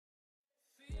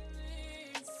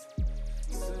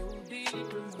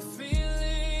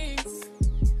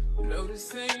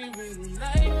say you really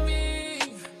like me.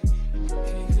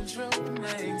 Can't control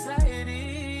my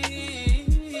anxiety.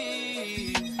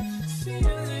 Feeling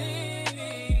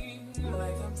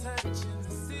like I'm touching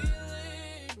the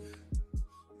ceiling.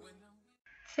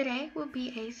 Today will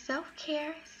be a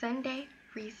self-care Sunday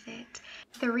reset.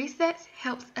 The reset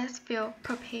helps us feel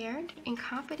prepared and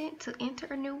confident to enter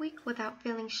a new week without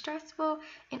feeling stressful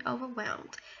and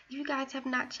overwhelmed. If you guys have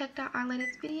not checked out our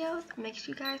latest videos, make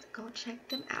sure you guys go check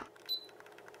them out.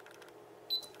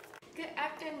 Good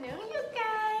afternoon, you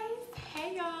guys.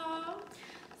 Hey y'all.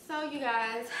 So you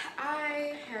guys,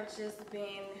 I have just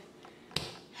been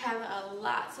having a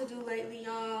lot to do lately,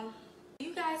 y'all. Do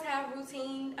you guys have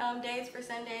routine days for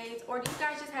Sundays, or do you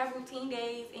guys just have routine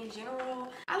days in general?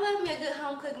 I love me a good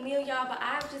home cooked meal, y'all, but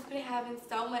I've just been having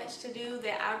so much to do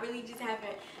that I really just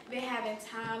haven't been having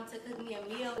time to cook me a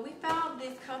meal. We found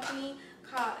this company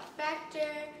called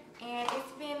Factor, and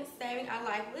it's been saving our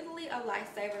life, literally a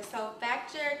lifesaver. So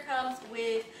Factor comes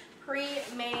with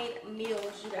pre-made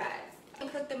meals, you guys. You can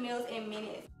cook the meals in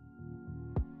minutes.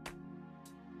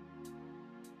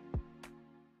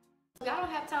 Y'all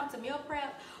don't have time to meal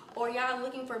prep, or y'all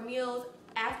looking for meals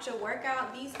after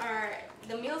workout, these are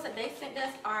the meals that they sent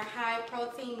us, are high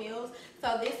protein meals.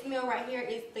 So this meal right here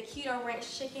is the keto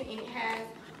ranch chicken, and it has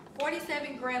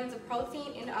 47 grams of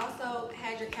protein, and it also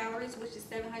has your calories, which is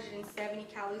 770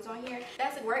 calories on here.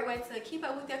 That's a great way to keep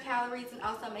up with your calories and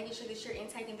also making sure that you're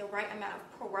intaking the right amount of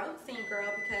protein, girl,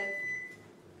 because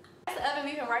that's the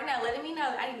oven beeping right now, letting me know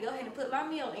that I need to go ahead and put my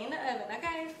meal in the oven.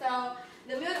 Okay, so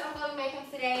the meal that I'm going to be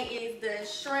making today is the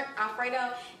shrimp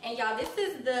alfredo, and y'all, this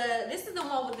is the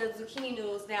one with the zucchini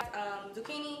noodles. Now,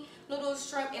 zucchini noodles,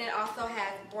 shrimp, and it also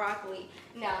has broccoli.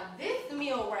 Now, this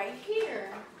meal right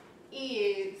here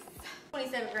is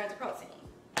 27 grams of protein.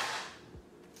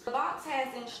 The box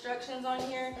has instructions on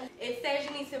here. It says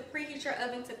you need to preheat your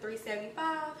oven to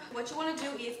 375. What you want to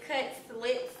do is cut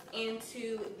slits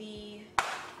into the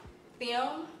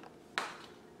film.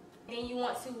 Then you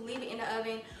want to leave it in the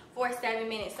oven for 7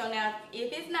 minutes. So now,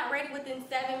 if it's not ready within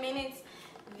 7 minutes,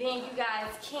 then you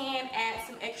guys can add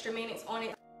some extra minutes on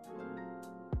it.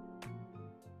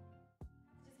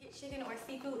 Just get chicken or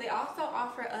seafood. They also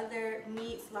offer other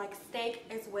meats like steak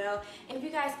as well. And if you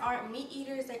guys aren't meat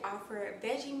eaters, they offer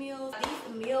veggie meals. These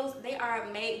meals, they are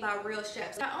made by real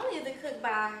chefs. Not only is it cooked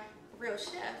by real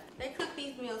chefs, they cook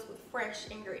these meals with fresh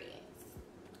ingredients.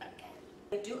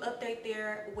 They do update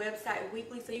their website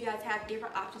weekly, so you guys have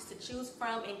different options to choose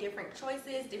from and different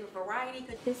choices, different variety.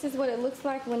 This is what it looks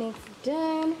like when it's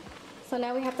done. So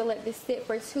now we have to let this sit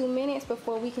for 2 minutes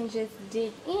before we can just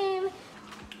dig in.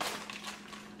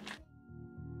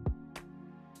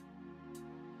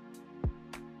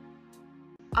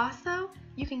 Also,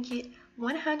 you can get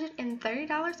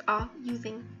 $130 off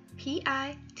using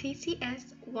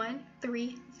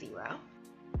PITTS130.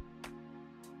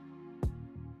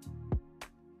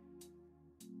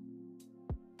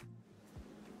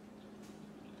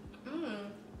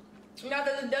 Now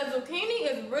the zucchini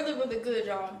is really, really good,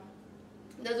 y'all.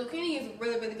 The zucchini is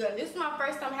really, really good. This is my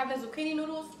first time having zucchini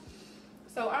noodles,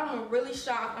 so I'm really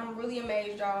shocked. I'm really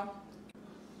amazed, y'all.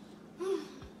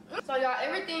 So y'all,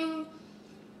 everything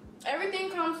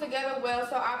comes together well.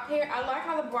 So I like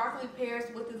how the broccoli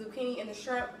pairs with the zucchini and the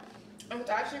shrimp. It's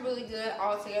actually really good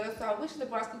all together. So I wish the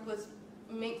broccoli was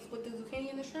mixed with the zucchini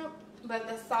and the shrimp, but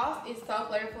the sauce is so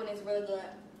flavorful and it's really good.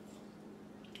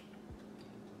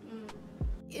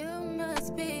 You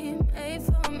must be made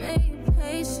for me.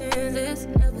 Patience is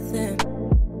everything.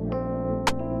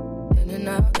 In and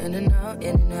out, in and out,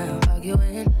 in and out.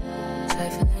 Arguing,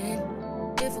 trifling,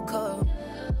 difficult.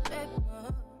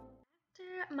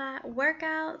 After my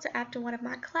workout, after one of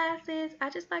my classes, I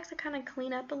just like to kind of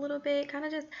clean up a little bit, kind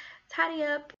of just tidy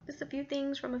up just a few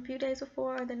things from a few days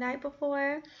before or the night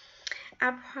before.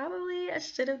 I probably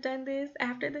should have done this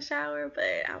after the shower,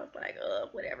 but I was like, oh,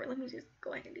 whatever, let me just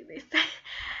go ahead and do this.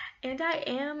 And I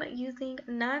am using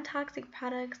non-toxic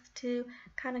products to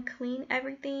kind of clean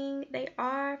everything. They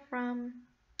are from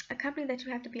a company that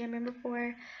you have to be a member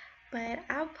for, but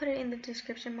I'll put it in the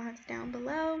description box down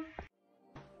below.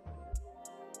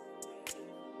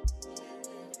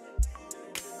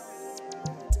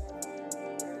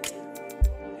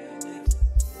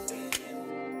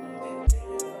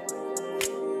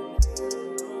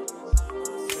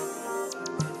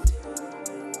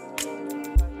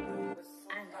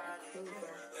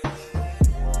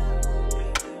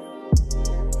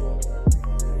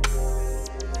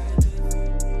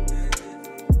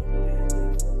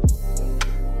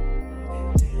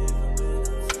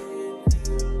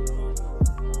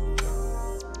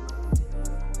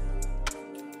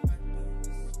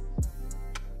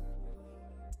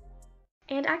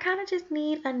 I kind of just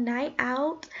need a night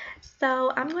out,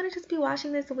 so I'm going to just be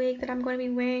washing this wig that I'm going to be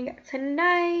wearing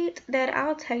tonight that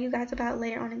I'll tell you guys about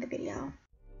later on in the video.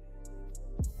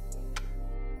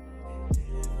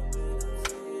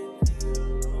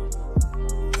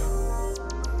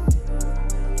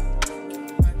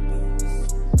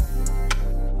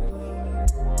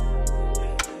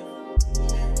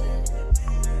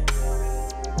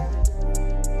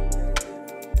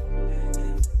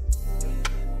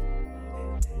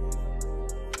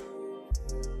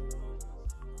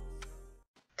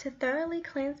 To thoroughly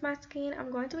cleanse my skin,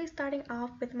 I'm going to be starting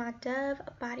off with my Dove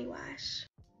body wash.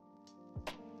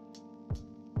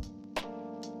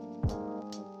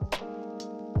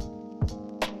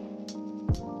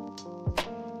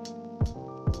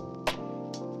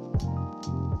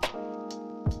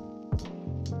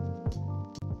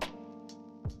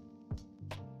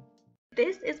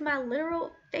 This is my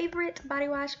literal favorite body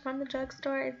wash from the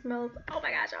drugstore. It smells, oh my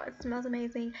gosh, y'all, it smells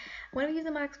amazing. I'm going to be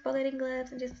using my exfoliating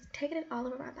gloves and just taking it all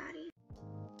over my body.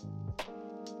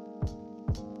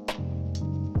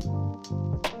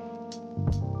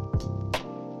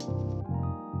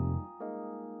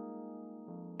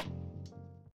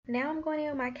 Now I'm going in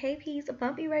with my KP's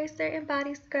Bump Eraser and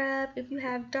Body Scrub. If you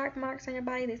have dark marks on your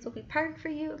body, this will be perfect for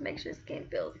you. It makes your skin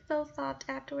feel so soft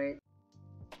afterwards.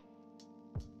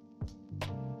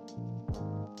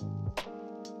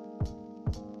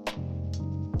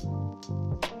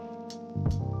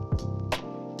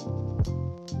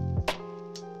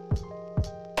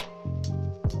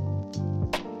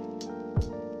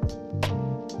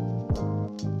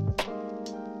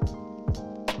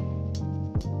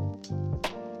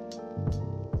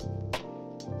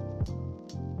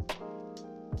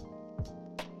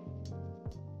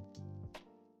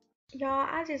 Y'all,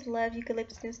 I just love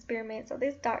eucalyptus and spearmint, so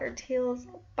this Dr. Teal's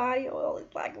body oil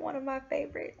is like one of my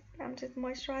favorites. I'm just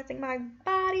moisturizing my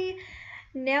body.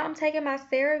 Now I'm taking my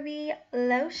CeraVe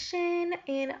lotion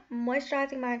and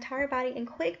moisturizing my entire body. And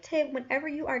quick tip, whenever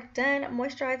you are done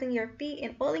moisturizing your feet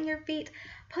and oiling your feet,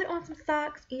 put on some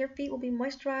socks and your feet will be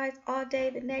moisturized all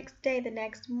day, the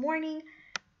next morning.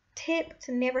 Tip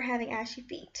to never having ashy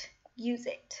feet. Use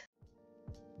it.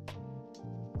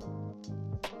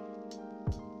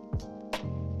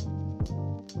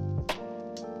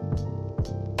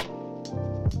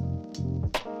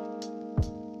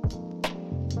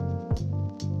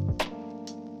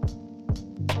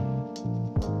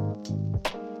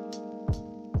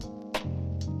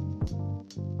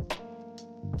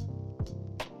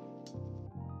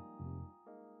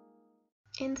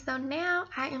 And so now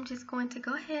I am just going to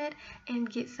go ahead and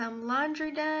get some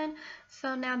laundry done.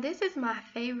 So now this is my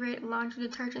favorite laundry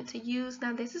detergent to use.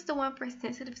 Now this is the one for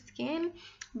sensitive skin,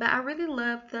 but I really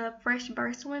love the Fresh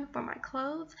Burst one for my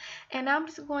clothes. And I'm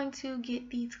just going to get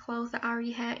these clothes that I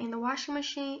already had in the washing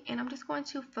machine, and I'm just going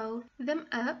to fold them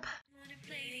up.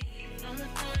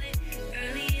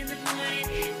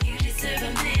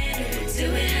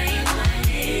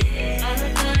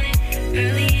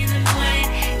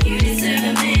 You deserve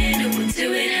a man who will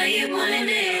do it how you want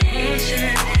it.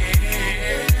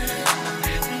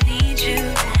 I need you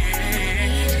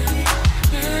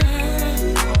now.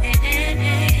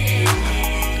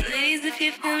 Ladies, if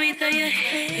you feel me, throw your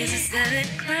hands. Is it 7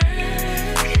 o'clock?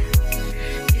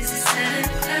 Is it 7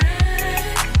 o'clock?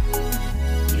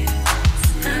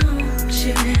 I want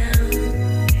you now.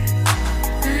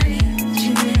 I need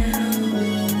you now.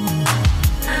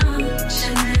 I want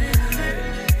you now.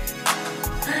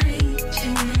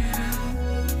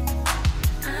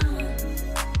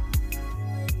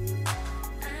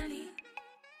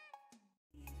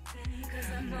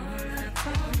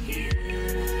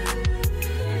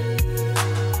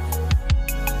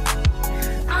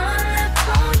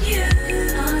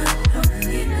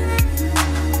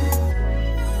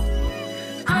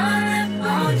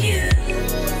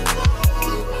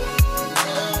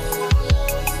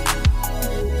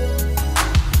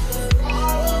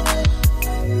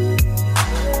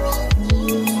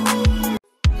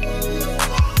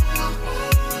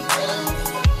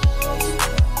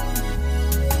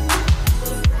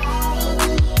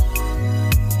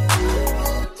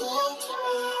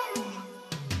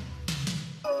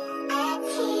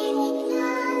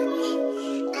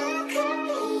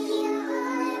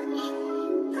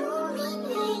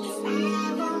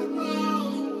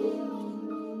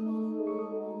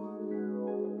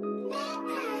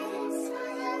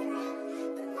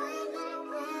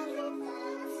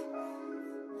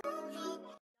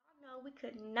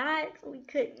 We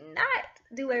could not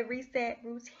do a reset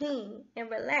routine and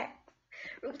relax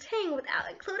routine without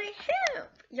including him.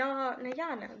 Y'all knew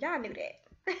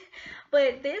that.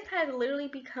 But this has literally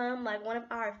become like one of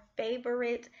our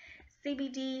favorite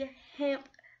CBD hemp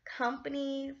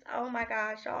companies. Oh my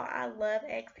gosh, y'all. I love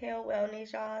Exhale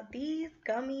Wellness, y'all. These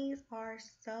gummies are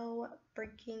so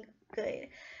freaking good.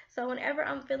 So whenever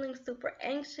I'm feeling super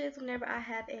anxious, whenever I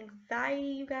have anxiety,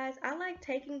 you guys, I like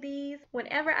taking these.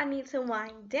 Whenever I need to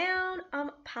wind down,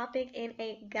 I'm popping in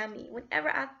a gummy. Whenever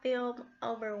I feel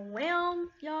overwhelmed,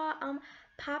 y'all, I'm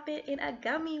popping in a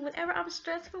gummy. Whenever I'm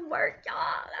stressed from work, y'all,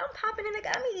 I'm popping in a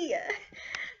gummy.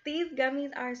 These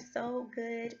gummies are so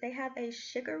good. They have a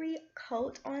sugary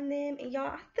coat on them, and y'all,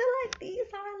 I feel like these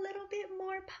are a little bit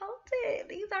more potent.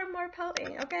 These are more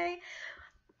potent, okay?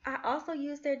 I also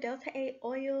use their Delta 8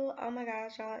 oil. Oh my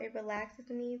gosh, y'all, it relaxes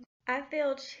me. I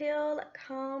feel chill,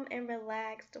 calm, and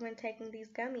relaxed when taking these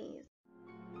gummies.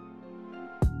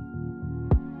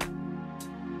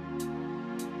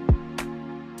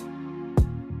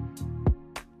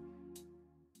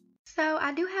 So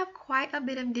I do have quite a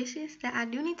bit of dishes that I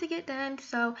do need to get done.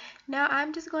 So now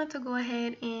I'm just going to go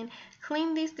ahead and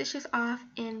clean these dishes off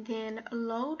and then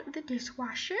load the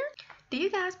dishwasher. Do you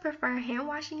guys prefer hand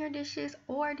washing your dishes,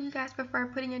 or do you guys prefer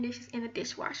putting your dishes in the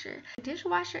dishwasher? The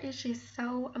dishwasher is just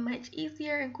so much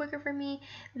easier and quicker for me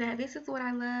that this is what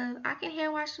I love. I can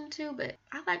hand wash them too, but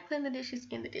I like putting the dishes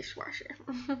in the dishwasher.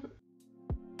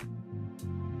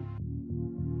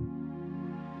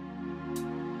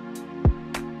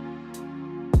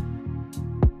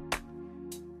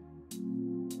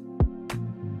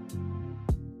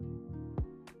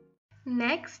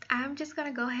 Next, I'm just going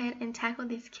to go ahead and tackle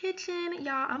this kitchen.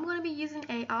 Y'all, I'm going to be using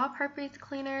a all-purpose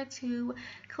cleaner to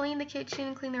clean the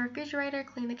kitchen, clean the refrigerator,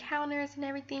 clean the counters and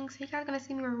everything. So you guys are going to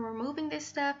see me removing this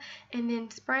stuff and then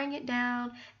spraying it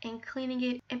down and cleaning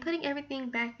it and putting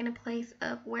everything back in a place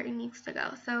of where it needs to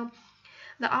go. So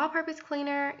the all-purpose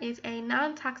cleaner is a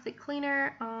non-toxic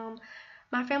cleaner.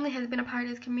 My family has been a part of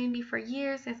this community for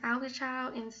years since I was a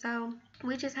child, and so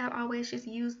we just have always just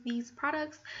used these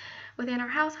products within our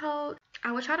household.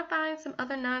 I will try to find some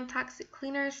other non-toxic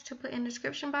cleaners to put in the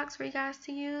description box for you guys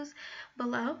to use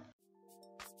below.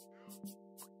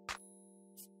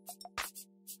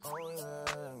 Oh yeah.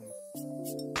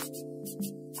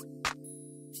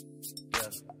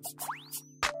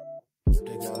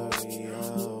 The gallery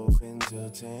open till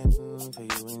 10 for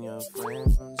you and your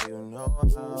friends. You know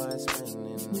how I spend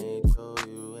in HOUSTON.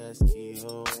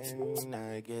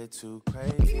 I get too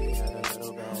crazy, got a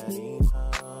little baddie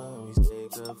now. We stay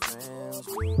good friends,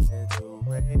 we get too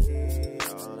wavy.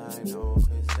 All I know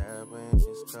is that when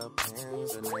this cup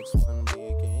ends, the next one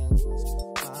begins.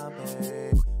 My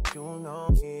babe, you know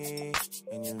me,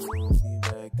 and you knew me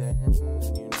back then. And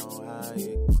you know how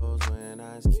it goes when I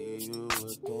see you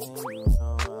again. You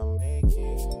know I'm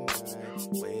making my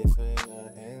way to your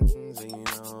ends, and you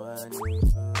know I need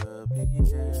you to be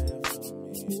there for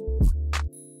me.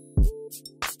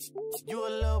 You a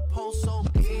little post-so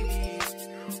baby,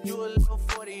 you a little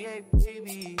 48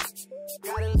 baby.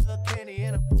 Got a little candy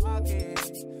in her pocket,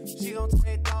 she gon'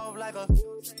 take off like a.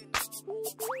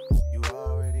 You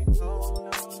already know,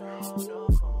 no.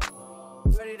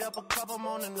 Ready up a cup, I'm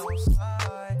on the no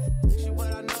side. Text you,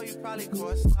 but I know you probably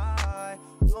cross-eyed.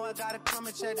 Know I gotta come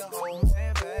and check the whole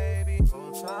man, baby.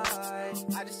 Hold tight.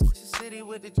 I just switched the city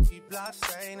with the G-block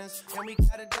stainers, and we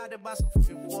got adopted by some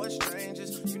 4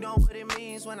 strangers. You know what it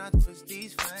means when I twist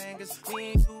these fingers.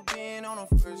 Me and you being on a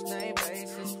first name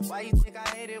basis. Why you think I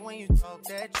hate it when you talk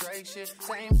that Drake shit?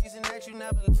 Same reason that you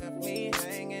never left me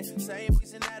hanging. Same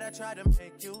reason that I tried to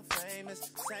make you famous.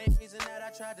 Same reason that I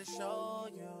tried to show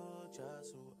you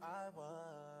just who I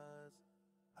was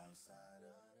outside of.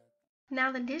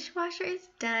 Now the dishwasher is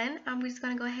done. I'm just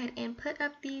going to go ahead and put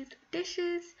up these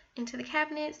dishes into the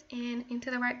cabinets and into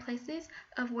the right places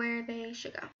of where they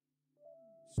should go.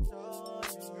 Show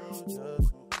you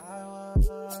just who I was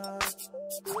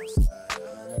outside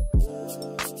of the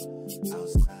club,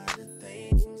 outside the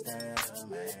things that a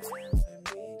man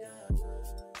let me down.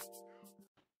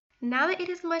 Now that it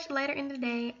is much later in the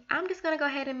day, I'm just going to go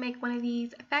ahead and make one of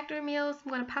these factory meals.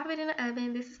 I'm going to pop it in the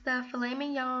oven. This is the filet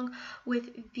mignon with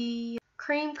the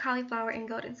creamed cauliflower and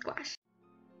golden squash.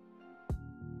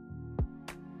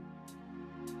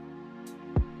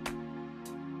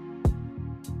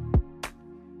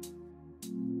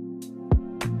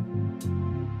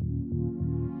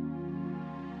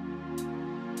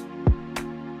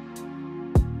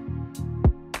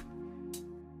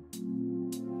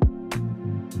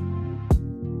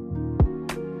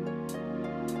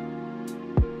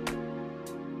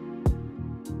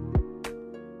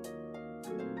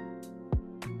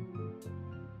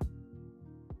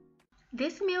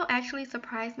 This meal actually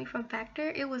surprised me from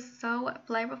Factor. It was so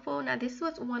flavorful. Now this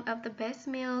was one of the best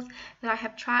meals that I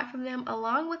have tried from them,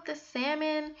 along with the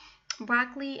salmon,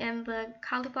 broccoli, and the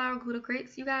cauliflower Gouda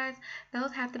grits. You guys,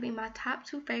 those have to be my top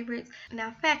 2 favorites.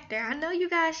 Now Factor, I know you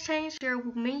guys change your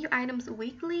menu items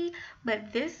weekly,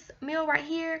 but this meal right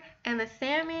here and the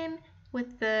salmon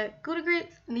with the Gouda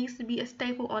grits needs to be a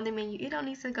staple on the menu. It don't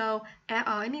need to go at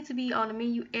all. It needs to be on the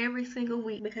menu every single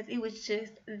week because it was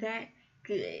just that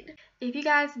good. If you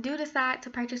guys do decide to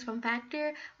purchase from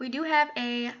Factor, we do have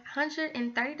a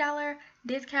 $130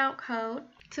 discount code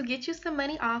to get you some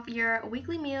money off your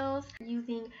weekly meals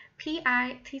using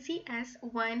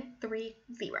PITTS130.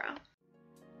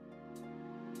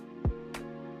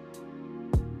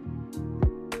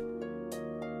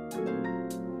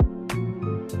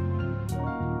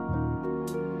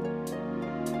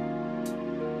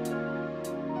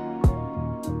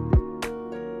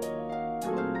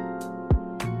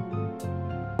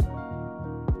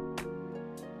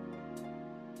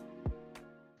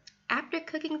 After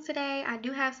cooking today, I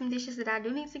do have some dishes that I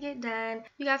do need to get done.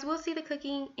 You guys will see the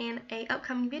cooking in a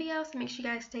upcoming video, so make sure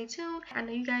you guys stay tuned. I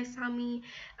know you guys saw me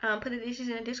put the dishes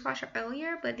in a dishwasher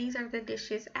earlier, but these are the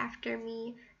dishes after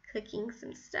me cooking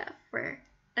some stuff for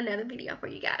another video for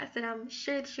you guys that I'm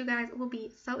sure that you guys will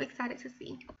be so excited to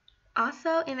see.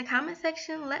 Also, in the comment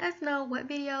section, let us know what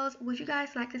videos would you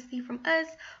guys like to see from us.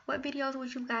 What videos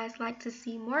would you guys like to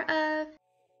see more of?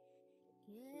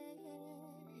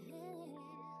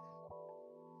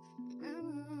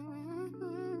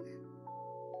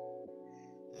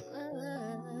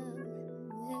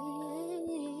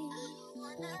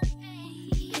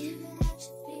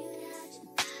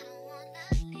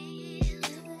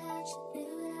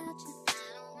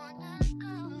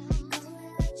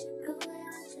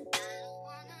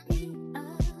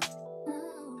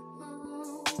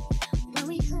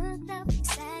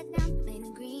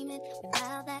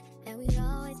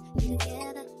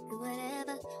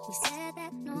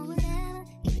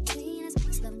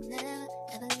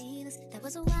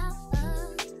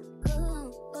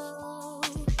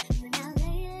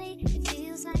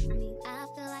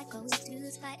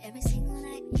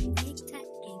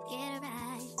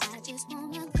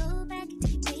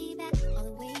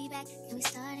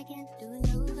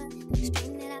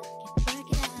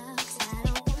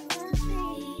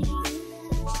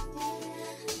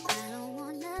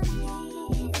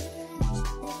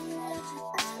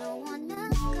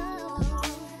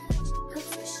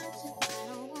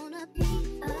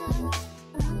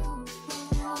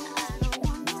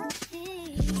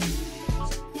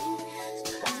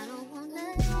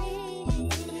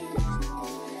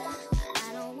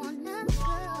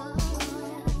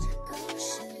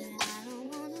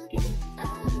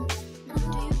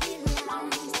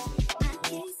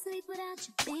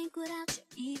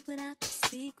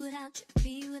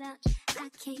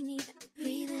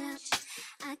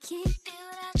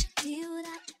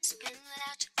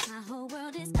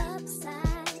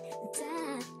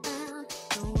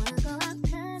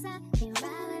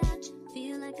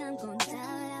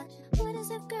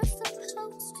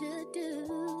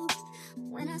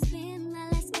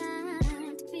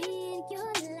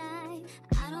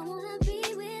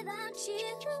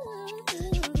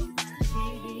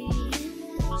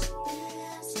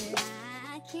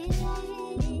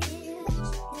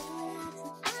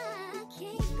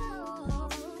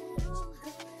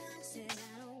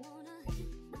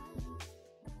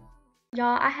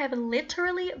 Y'all, I have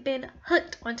literally been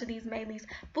hooked onto these Maylee's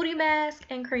booty masks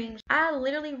and creams. I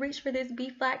literally reached for this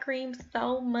B-flat cream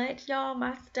so much, y'all.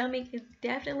 My stomach is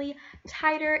definitely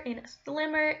tighter and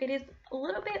slimmer. It is a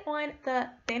little bit on the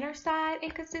thinner side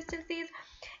in consistencies.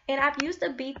 And I've used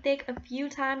the B-thick a few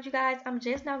times, you guys. I'm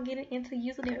just now getting into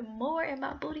using it more, and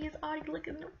my booty is already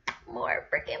looking more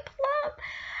freaking plump.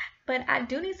 But I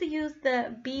do need to use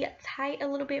the B tight a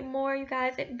little bit more, you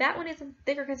guys. That one is a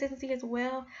thicker consistency as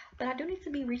well, but I do need to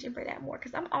be reaching for that more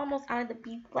because I'm almost out of the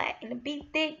B flat. And the B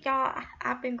thick, y'all,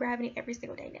 I've been grabbing it every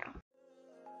single day now.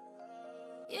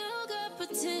 You got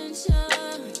potential.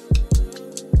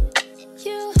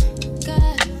 You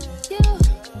got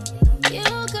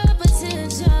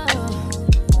potential.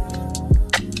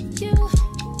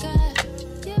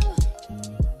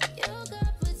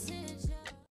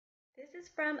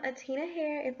 From Atina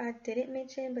Hair, if I didn't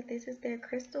mention, but this is their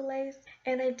crystal lace,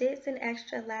 and they did send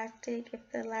extra elastic if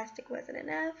the elastic wasn't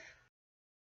enough.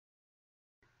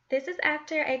 This is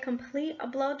after a complete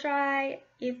blow dry.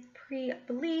 It's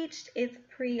pre-bleached, it's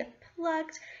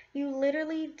pre-plucked. You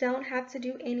literally don't have to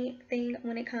do anything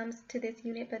when it comes to this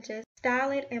unit but just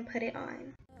style it and put it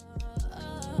on.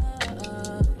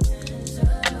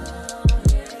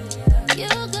 You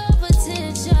got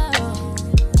potential.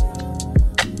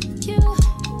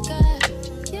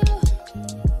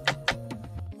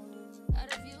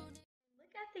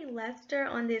 luster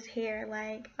on this hair.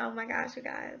 Like, oh my gosh, you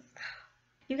guys.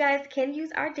 You guys can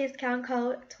use our discount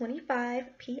code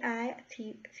 25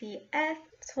 PITTS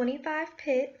 25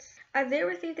 PITS. I did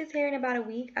receive this hair in about a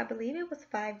week. I believe it was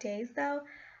 5 days though.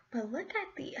 But look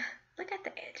at the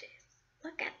edges.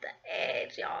 Look at the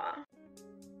edge, y'all.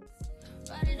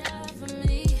 Write it out for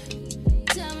me.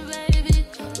 Tell me, baby,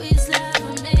 will you slide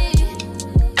for me?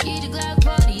 Keep the Glock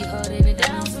 40, holding it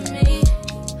down for me.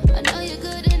 I know you're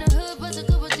good in the hood, but the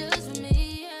couple just for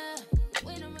me, yeah.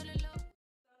 When I'm really low. So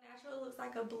natural, it looks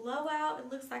like a blowout. It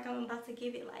looks like I'm about to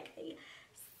give it like a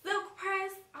silk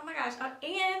press. Oh my gosh.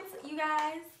 And you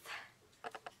guys,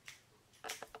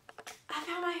 I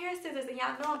found my hair scissors and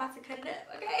y'all know I'm about to cut it up,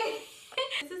 okay?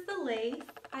 This is the lace.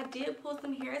 I did pull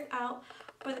some hairs out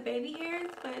for the baby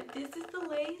hairs, but this is the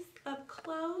lace up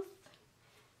close.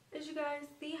 As you guys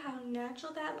see how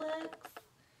natural that looks.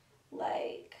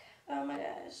 Like, oh my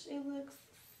gosh, it looks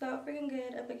so freaking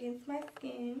good up against my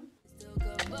skin. Still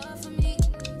go above for me.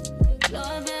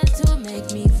 Blowing back to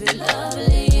make me feel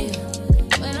lovely.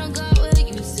 When I'm gone, will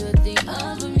you still think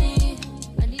of me?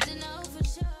 I need to know for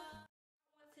sure.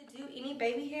 To do any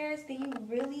baby hairs, then you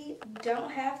really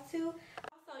don't have to.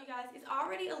 Also, you guys, it's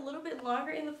already a little bit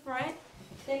longer in the front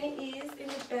than it is in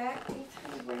the back. Let me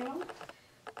turn around.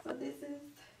 So this is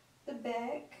the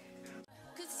back.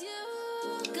 Cause you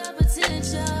got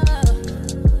potential.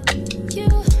 You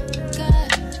got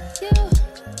potential.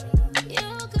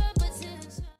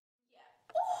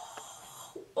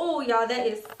 Oh, y'all, that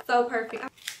is so perfect.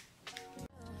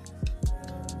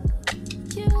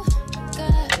 You got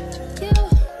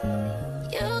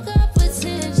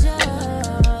potential.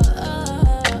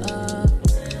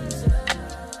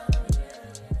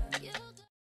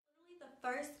 Literally the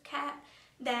first cap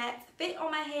that fit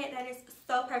on my head that is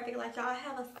so perfect. Like, y'all, I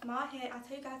have a small head. I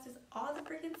tell you guys this all the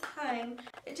freaking time.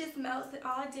 It just melts, and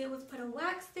all I did was put a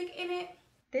wax stick in it.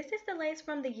 This is the lace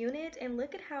from the unit, and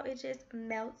look at how it just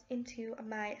melts into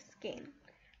my skin.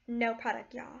 No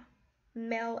product, y'all.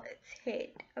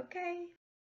 Melted, okay?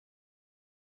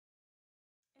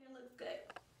 And it looks good.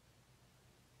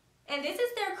 And this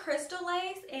is their crystal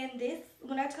lace, and this,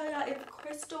 when I tell y'all it's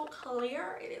crystal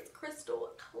clear, it is crystal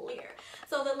clear.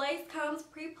 So the lace comes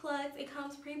pre-plucked, it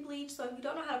comes pre-bleached. So if you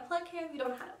don't know how to pluck hair, if you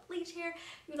don't know how to bleach hair,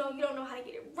 you don't know how to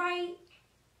get it right,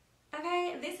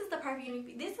 okay, this is the perfect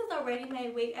unit. This is a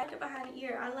ready-made wig. I look behind the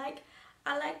ear. I like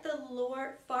the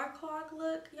Lord Farquaad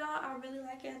look, y'all. I really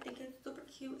like it. I think it's super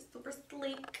cute, super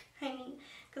sleek, honey.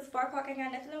 Cause Farquaad ain't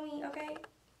got nothing on me, okay?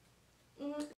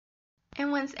 And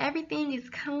once everything is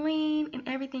clean and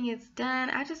everything is done,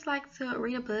 I just like to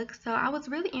read a book. So I was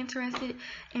really interested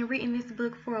in reading this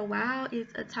book for a while.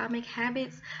 It's Atomic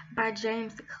Habits by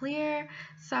James Clear.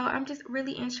 So I'm just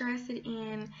really interested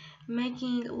in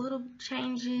making little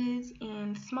changes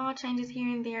and small changes here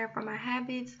and there for my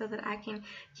habits so that I can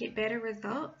get better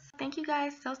results. Thank you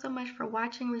guys so much for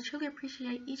watching. We truly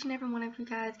appreciate each and every one of you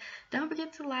guys. Don't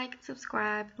forget to like,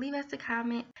 subscribe, leave us a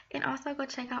comment, and also go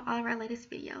check out all of our latest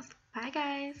videos. Bye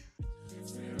guys.